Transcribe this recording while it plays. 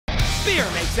Beer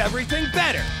makes everything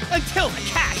better until the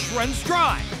cash runs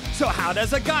dry. So how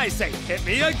does a guy say, "Hit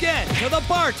me again," to the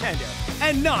bartender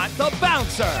and not the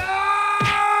bouncer?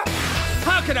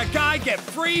 How can a guy get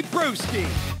free Brewski?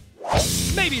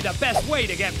 Maybe the best way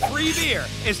to get free beer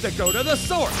is to go to the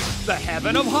source, the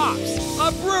heaven of hops,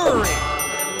 a brewery.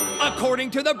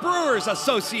 According to the Brewers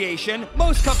Association,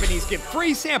 most companies give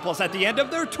free samples at the end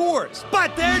of their tours,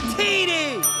 but they're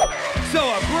teeny!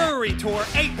 So a brewery tour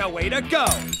ain't the way to go.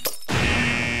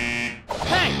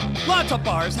 Hey, lots of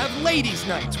bars have ladies'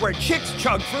 nights where chicks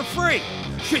chug for free.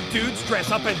 Should dudes dress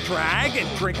up in drag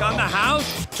and drink on the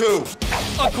house? 2.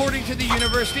 According to the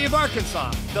University of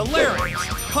Arkansas, the larynx,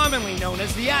 commonly known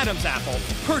as the Adam's apple,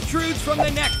 protrudes from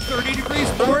the neck 30 degrees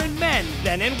more in men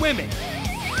than in women.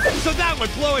 So that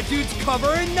would blow a dude's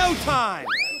cover in no time.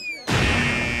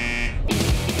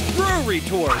 Brewery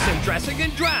tours and dressing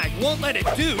in drag won't let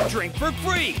a dude drink for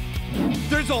free.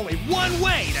 There's only one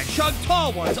way to chug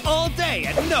tall ones all day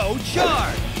at no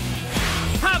charge.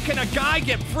 How can a guy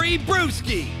get free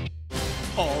Brewski?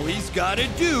 All he's gotta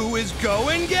do is go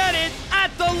and get it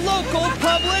at the local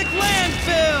public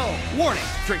landfill. Warning,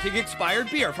 drinking expired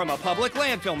beer from a public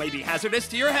landfill may be hazardous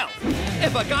to your health.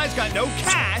 If a guy's got no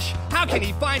cash, how can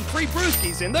he find free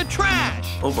Brewskis in the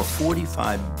trash? Over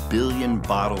 45 billion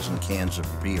bottles and cans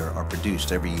of beer are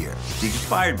produced every year. The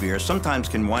expired beer sometimes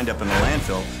can wind up in the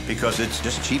landfill because it's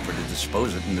just cheaper to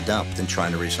dispose it in the dump than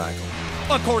trying to recycle.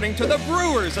 According to the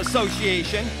Brewers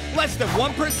Association, less than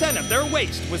 1% of their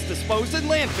waste was disposed in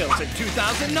landfills in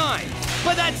 2009.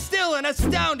 But that's still an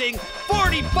astounding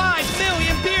 45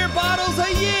 million beer bottles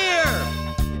a year!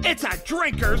 It's a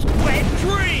drinker's wet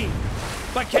dream!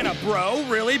 But can a bro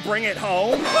really bring it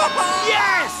home?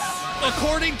 Yes!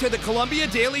 According to the Columbia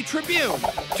Daily Tribune,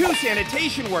 2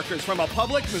 sanitation workers from a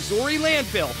public Missouri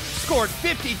landfill scored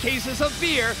 50 cases of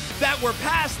beer that were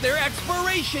past their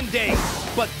expiration date.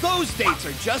 But those dates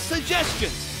are just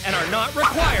suggestions and are not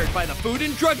required by the Food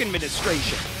and Drug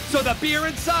Administration. So the beer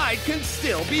inside can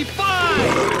still be fine.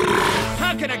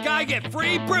 How can a guy get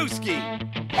free Brewski?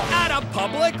 At a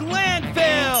public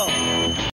landfill!